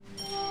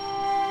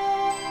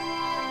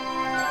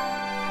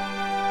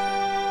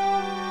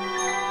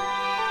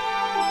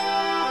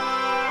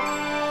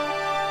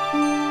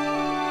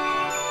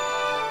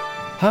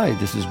Hi,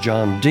 this is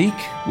John Deek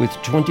with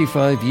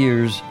 25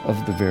 Years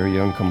of the Very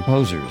Young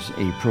Composers,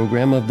 a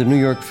program of the New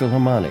York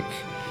Philharmonic.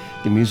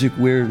 The music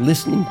we're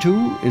listening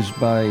to is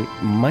by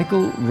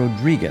Michael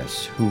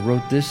Rodriguez, who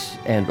wrote this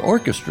and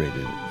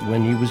orchestrated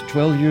when he was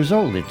 12 years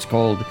old. It's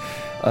called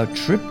A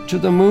Trip to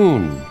the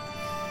Moon.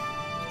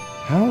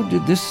 How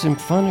did this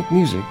symphonic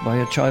music by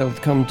a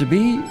child come to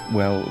be?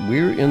 Well,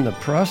 we're in the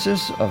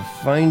process of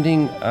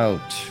finding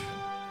out.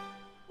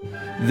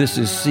 This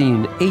is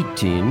scene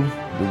 18.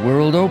 The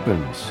world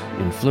opens,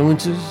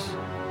 influences,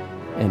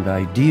 and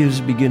ideas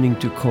beginning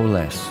to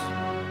coalesce.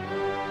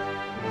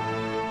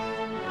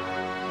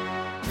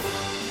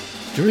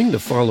 During the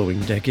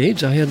following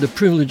decades, I had the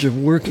privilege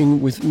of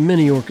working with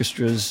many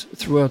orchestras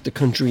throughout the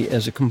country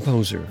as a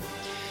composer.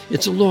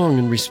 It's a long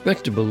and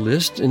respectable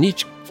list, and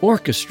each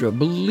orchestra,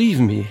 believe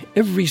me,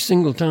 every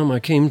single time I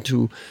came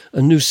to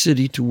a new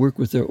city to work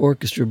with their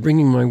orchestra,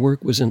 bringing my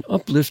work was an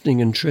uplifting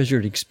and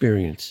treasured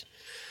experience.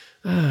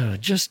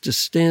 Just to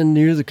stand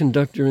near the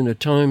conductor and at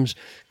times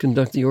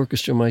conduct the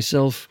orchestra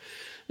myself,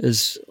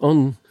 as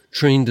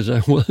untrained as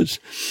I was,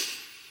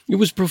 it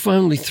was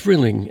profoundly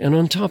thrilling. And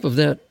on top of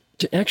that,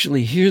 to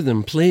actually hear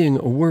them playing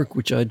a work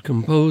which I'd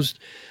composed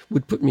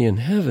would put me in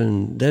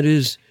heaven. That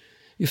is,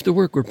 if the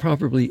work were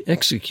properly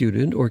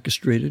executed,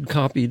 orchestrated,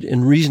 copied,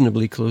 and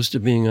reasonably close to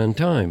being on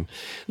time.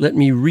 Let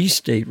me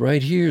restate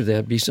right here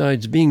that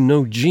besides being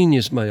no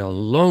genius by a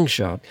long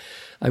shot,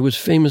 I was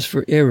famous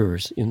for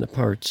errors in the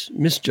parts,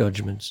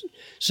 misjudgments,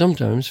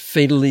 sometimes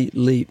fatally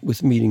late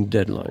with meeting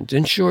deadlines.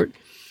 In short,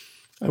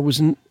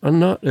 I'm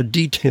not a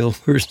detail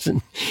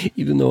person,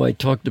 even though I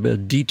talked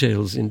about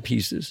details in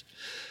pieces.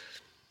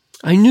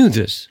 I knew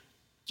this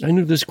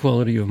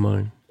quality of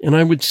mine, and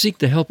I would seek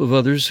the help of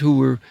others who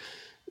were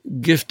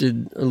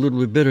gifted a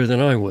little bit better than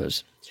I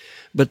was.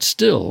 But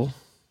still,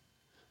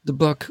 the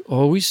buck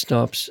always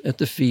stops at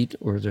the feet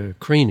or the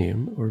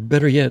cranium, or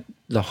better yet,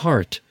 the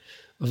heart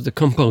of the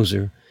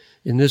composer,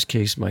 in this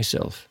case,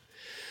 myself.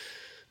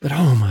 But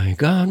oh my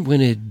God,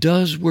 when it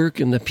does work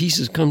and the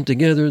pieces come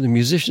together, the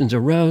musicians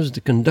aroused,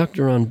 the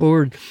conductor on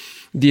board,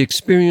 the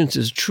experience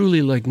is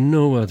truly like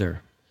no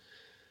other.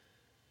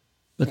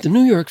 But the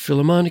New York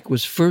Philharmonic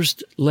was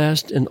first,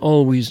 last, and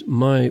always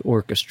my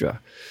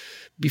orchestra.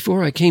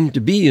 Before I came to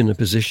be in a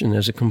position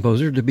as a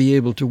composer to be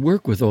able to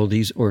work with all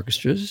these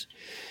orchestras,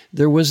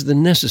 there was the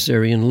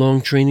necessary and long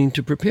training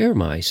to prepare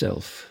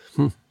myself.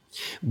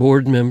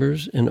 Board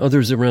members and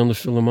others around the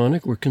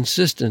Philharmonic were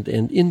consistent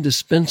and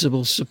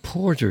indispensable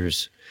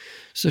supporters,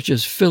 such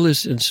as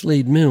Phyllis and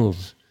Slade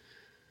Mills,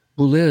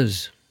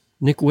 Boulez,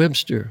 Nick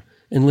Webster,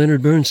 and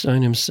Leonard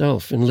Bernstein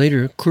himself, and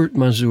later Kurt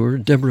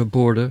Masur, Deborah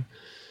Borda,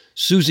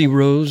 Susie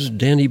Rose,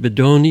 Danny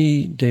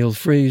Bedoni, Dale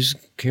Fraze,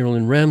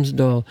 Carolyn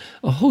Ramsdahl,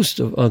 a host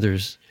of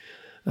others.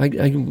 I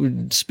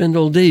would spend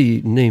all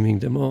day naming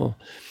them all.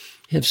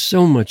 Have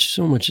so much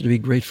to be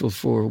grateful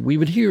for. We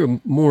would hear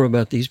more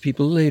about these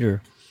people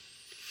later.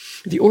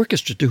 The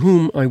orchestra to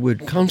whom I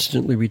would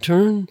constantly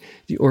return,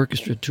 the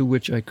orchestra to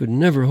which I could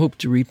never hope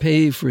to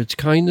repay for its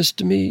kindness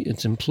to me,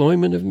 its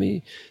employment of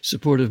me,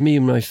 support of me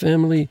and my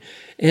family,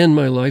 and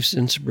my life's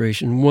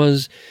inspiration,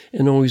 was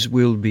and always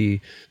will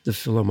be the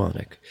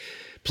Philharmonic.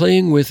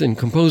 Playing with and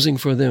composing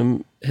for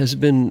them has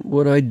been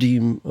what I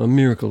deem a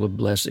miracle of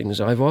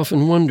blessings. I've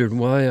often wondered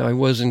why I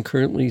was and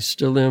currently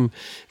still am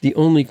the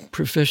only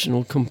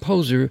professional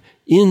composer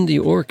in the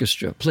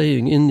orchestra,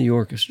 playing in the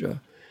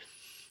orchestra.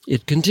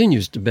 It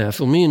continues to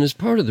baffle me and is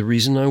part of the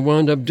reason I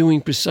wound up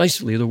doing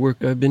precisely the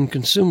work I've been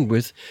consumed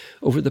with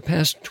over the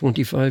past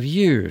 25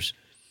 years.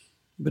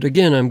 But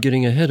again, I'm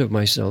getting ahead of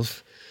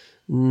myself.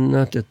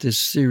 Not that this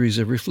series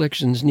of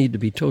reflections need to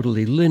be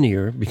totally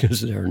linear,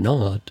 because they're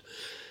not.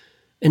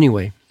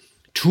 Anyway,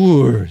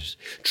 tours,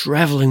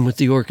 traveling with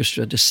the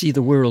orchestra to see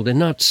the world, and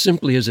not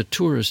simply as a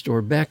tourist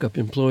or backup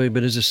employee,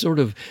 but as a sort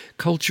of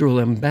cultural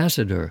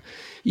ambassador.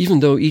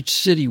 Even though each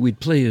city we'd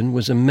play in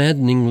was a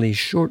maddeningly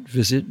short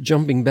visit,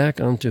 jumping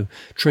back onto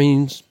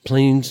trains,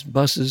 planes,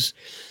 buses,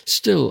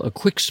 still a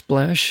quick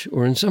splash,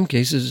 or in some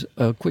cases,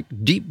 a quick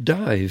deep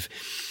dive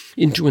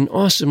into an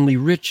awesomely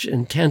rich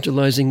and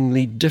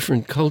tantalizingly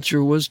different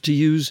culture was, to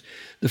use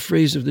the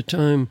phrase of the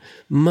time,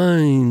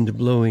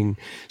 mind-blowing.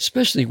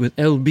 Especially with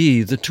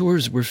L.B., the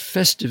tours were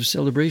festive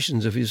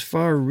celebrations of his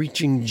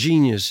far-reaching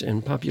genius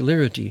and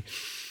popularity.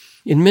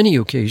 In many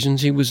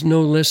occasions, he was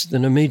no less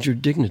than a major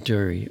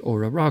dignitary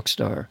or a rock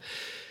star.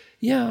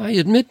 Yeah, I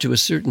admit to a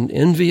certain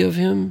envy of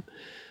him,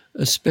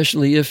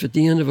 especially if at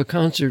the end of a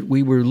concert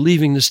we were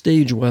leaving the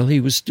stage while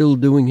he was still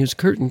doing his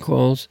curtain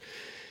calls.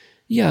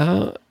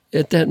 Yeah,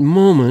 at that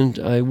moment,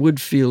 I would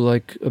feel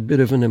like a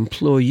bit of an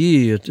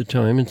employee at the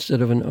time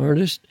instead of an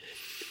artist.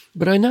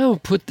 But I now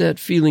put that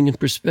feeling in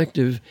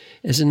perspective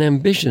as an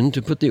ambition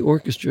to put the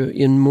orchestra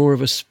in more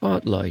of a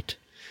spotlight.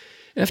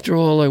 After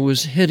all, I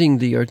was heading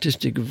the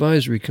Artistic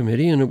Advisory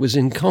Committee, and it was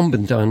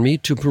incumbent on me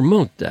to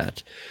promote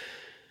that.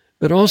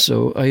 But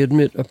also, I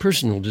admit, a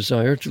personal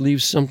desire to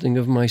leave something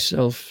of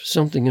myself,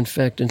 something, in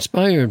fact,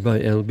 inspired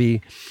by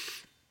L.B.,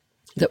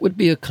 that would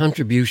be a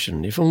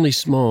contribution, if only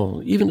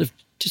small, even if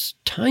just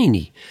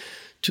tiny,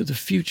 to the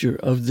future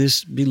of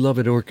this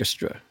beloved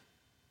orchestra.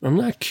 I'm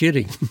not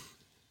kidding.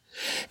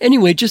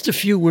 Anyway, just a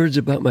few words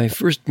about my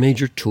first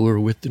major tour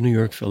with the New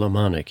York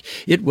Philharmonic.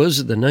 It was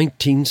the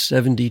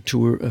 1970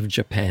 tour of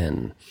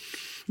Japan.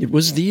 It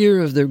was the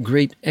year of their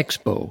great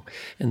expo,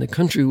 and the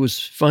country was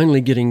finally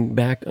getting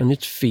back on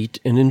its feet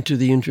and into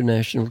the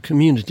international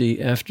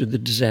community after the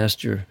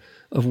disaster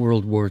of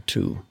World War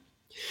II.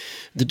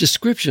 The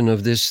description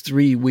of this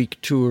 3-week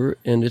tour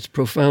and its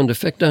profound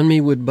effect on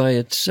me would by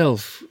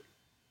itself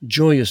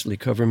joyously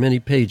cover many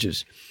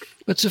pages.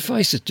 But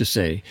suffice it to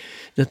say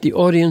that the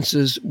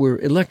audiences were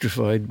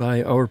electrified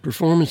by our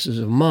performances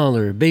of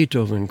Mahler,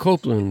 Beethoven,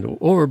 Copland,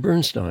 or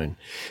Bernstein.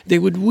 They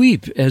would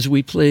weep as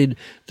we played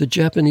the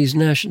Japanese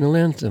national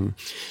anthem.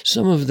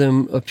 Some of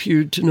them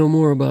appeared to know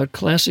more about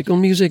classical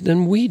music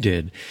than we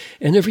did,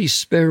 and every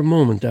spare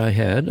moment I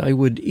had, I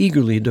would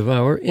eagerly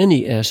devour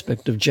any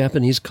aspect of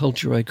Japanese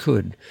culture I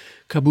could.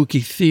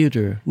 Kabuki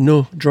theater,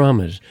 no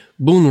dramas,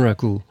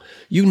 bunraku,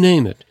 you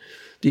name it.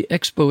 The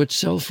expo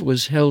itself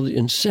was held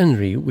in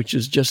Senri, which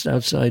is just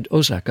outside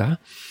Osaka,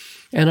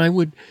 and I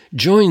would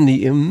join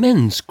the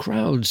immense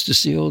crowds to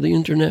see all the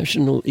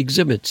international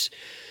exhibits.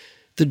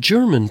 The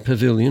German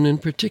pavilion in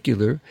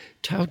particular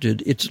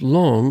touted its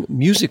long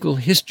musical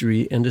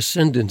history and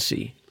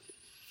ascendancy.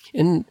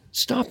 And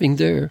stopping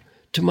there,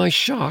 to my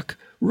shock,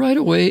 right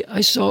away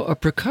I saw a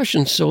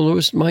percussion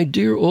soloist, my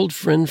dear old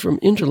friend from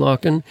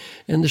Interlaken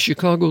and the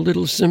Chicago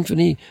Little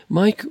Symphony,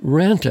 Mike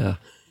Ranta.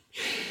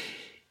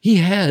 He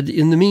had,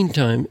 in the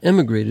meantime,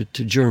 emigrated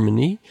to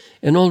Germany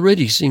and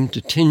already seemed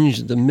to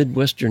tinge the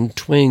Midwestern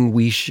twang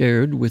we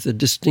shared with a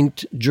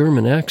distinct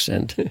German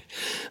accent.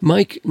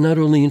 Mike not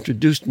only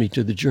introduced me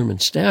to the German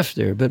staff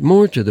there, but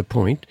more to the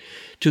point,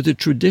 to the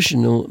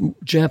traditional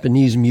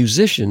Japanese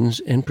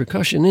musicians and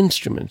percussion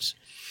instruments.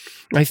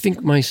 I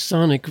think my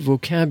sonic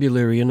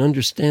vocabulary and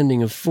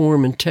understanding of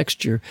form and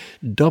texture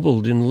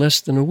doubled in less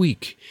than a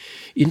week.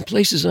 In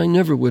places I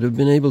never would have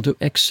been able to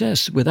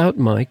access without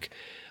Mike,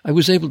 I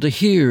was able to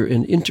hear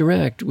and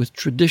interact with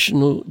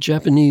traditional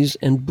Japanese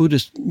and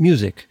Buddhist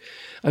music.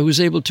 I was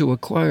able to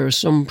acquire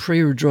some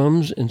prayer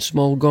drums and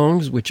small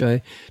gongs, which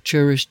I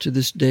cherish to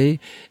this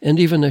day, and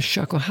even a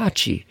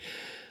shakuhachi,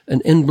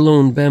 an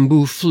end-blown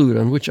bamboo flute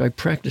on which I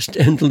practiced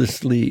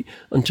endlessly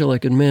until I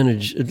could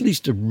manage at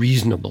least a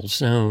reasonable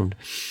sound.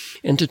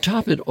 And to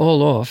top it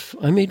all off,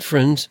 I made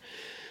friends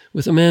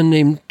with a man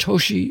named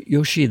Toshi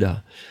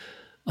Yoshida,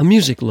 a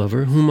music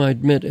lover whom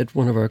I'd met at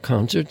one of our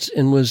concerts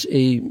and was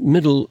a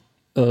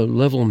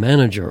middle-level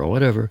manager or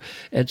whatever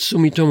at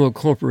Sumitomo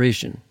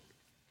Corporation.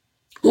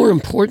 More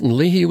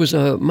importantly, he was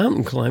a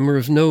mountain climber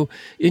of no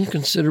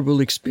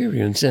inconsiderable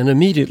experience and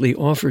immediately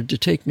offered to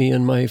take me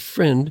and my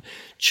friend,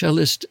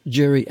 cellist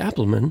Jerry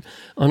Appleman,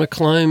 on a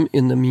climb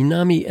in the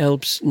Minami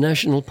Alps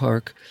National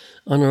Park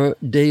on our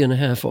day and a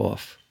half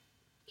off.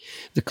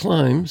 The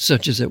climb,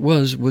 such as it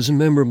was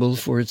memorable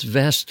for its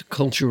vast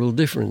cultural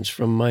difference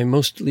from my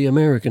mostly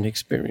American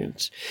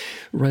experience.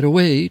 Right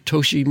away,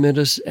 Toshi met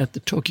us at the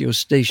Tokyo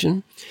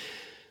station,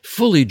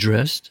 fully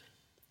dressed,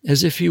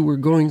 as if he were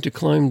going to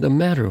climb the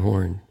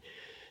Matterhorn,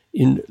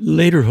 in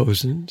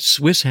lederhosen,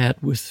 Swiss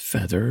hat with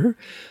feather,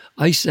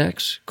 ice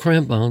axe,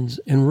 crampons,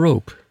 and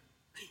rope.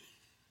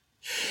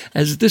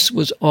 As this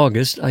was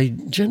August, I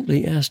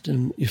gently asked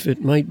him if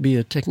it might be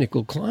a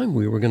technical climb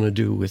we were going to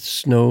do with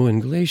snow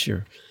and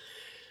glacier.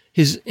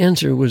 His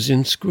answer was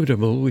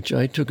inscrutable, which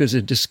I took as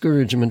a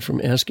discouragement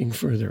from asking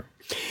further.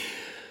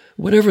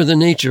 Whatever the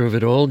nature of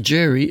it all,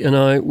 Jerry and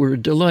I were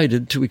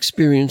delighted to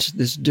experience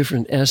this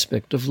different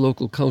aspect of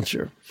local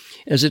culture.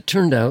 As it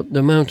turned out,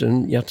 the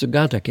mountain,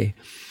 Yatsugatake,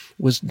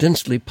 was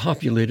densely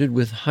populated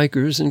with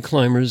hikers and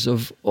climbers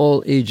of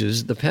all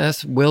ages, the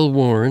path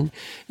well-worn,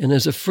 and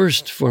as a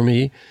first for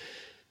me,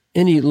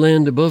 any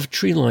land above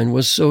treeline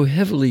was so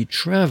heavily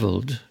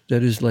traveled,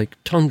 that is like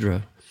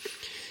tundra,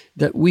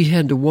 that we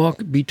had to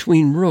walk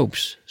between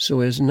ropes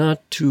so as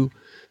not to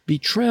be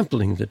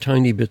trampling the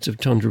tiny bits of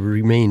tundra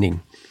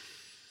remaining.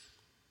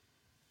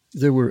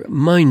 There were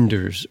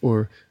minders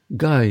or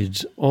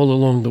guides all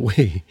along the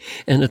way,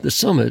 and at the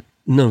summit,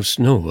 no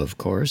snow, of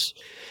course,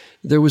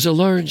 there was a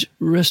large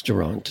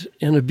restaurant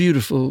and a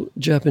beautiful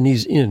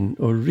Japanese inn,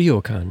 or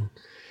ryokan,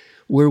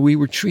 where we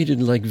were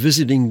treated like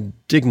visiting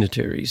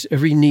dignitaries,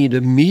 every need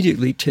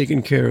immediately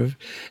taken care of,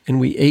 and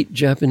we ate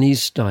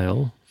Japanese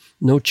style,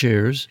 no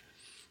chairs,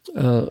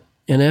 and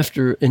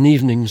after an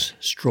evening's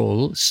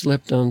stroll,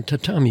 slept on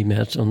tatami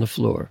mats on the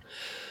floor.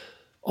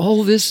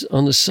 All this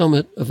on the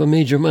summit of a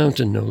major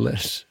mountain, no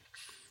less.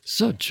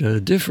 Such a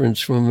difference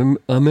from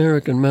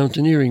American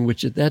mountaineering,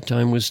 which at that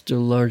time was still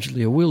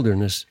largely a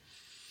wilderness.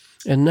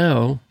 And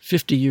now,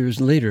 50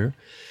 years later,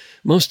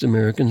 most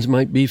Americans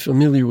might be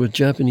familiar with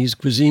Japanese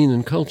cuisine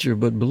and culture,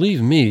 but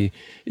believe me,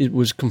 it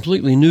was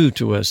completely new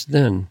to us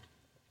then.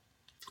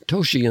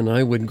 Toshi and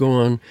I would go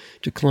on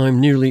to climb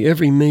nearly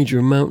every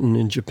major mountain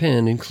in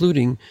Japan,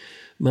 including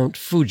Mount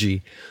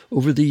Fuji,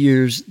 over the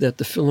years that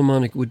the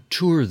Philharmonic would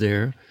tour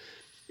there,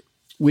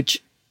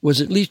 which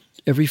was at least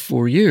almost every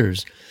 4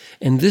 years.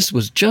 And this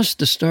was just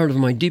the start of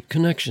my deep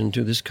connection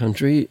to this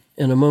country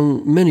and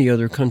among many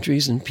other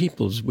countries and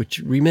peoples which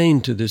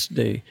remain to this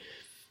day.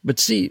 But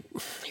see,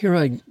 here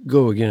I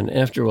go again,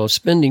 after all,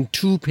 spending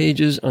 2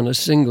 pages on a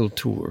single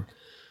tour.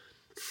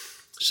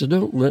 So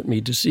don't let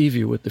me deceive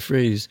you with the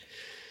phrase,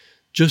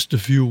 just a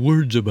few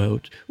words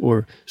about,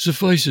 or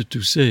suffice it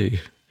to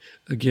say,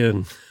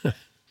 again.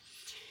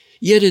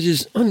 Yet it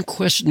is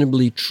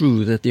unquestionably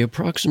true that the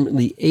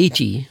approximately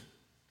 80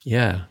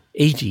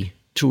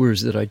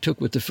 tours that I took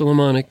with the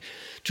Philharmonic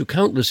to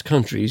countless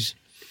countries,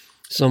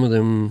 some of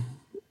them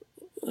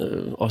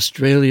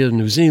Australia,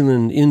 New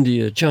Zealand,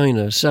 India,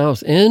 China,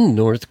 South and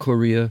North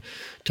Korea,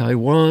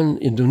 Taiwan,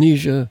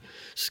 Indonesia,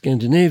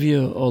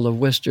 Scandinavia, all of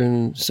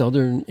Western,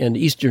 Southern, and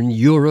Eastern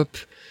Europe,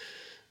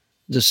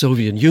 the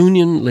Soviet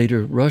Union,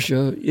 later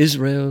Russia,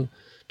 Israel,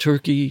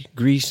 Turkey,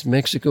 Greece,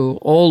 Mexico,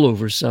 all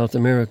over South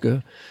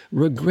America,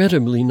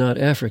 regrettably not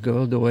Africa,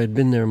 although I had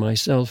been there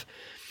myself,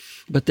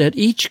 but that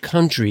each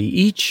country,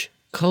 each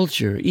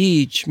culture,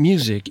 each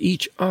music,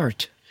 each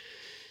art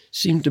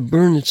seemed to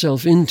burn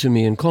itself into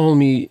me and call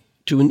me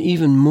to an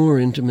even more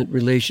intimate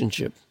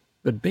relationship.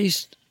 But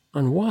based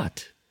on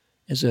what?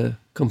 As a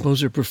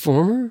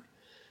composer-performer?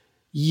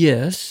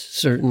 Yes,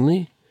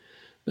 certainly,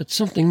 but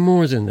something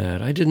more than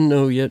that. I didn't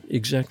know yet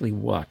exactly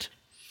what.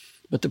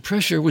 But the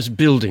pressure was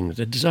building,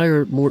 the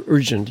desire more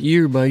urgent,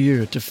 year by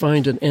year, to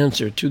find an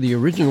answer to the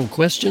original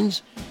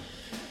questions.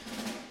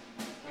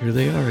 Here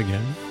they are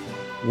again.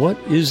 What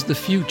is the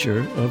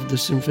future of the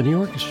symphony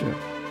orchestra?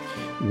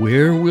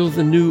 Where will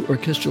the new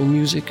orchestral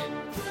music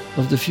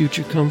of the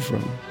future come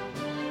from?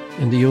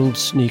 And the old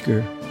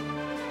sneaker,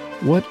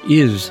 what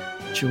is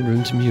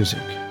children's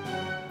music?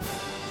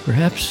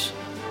 Perhaps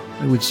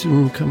I would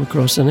soon come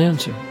across an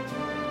answer.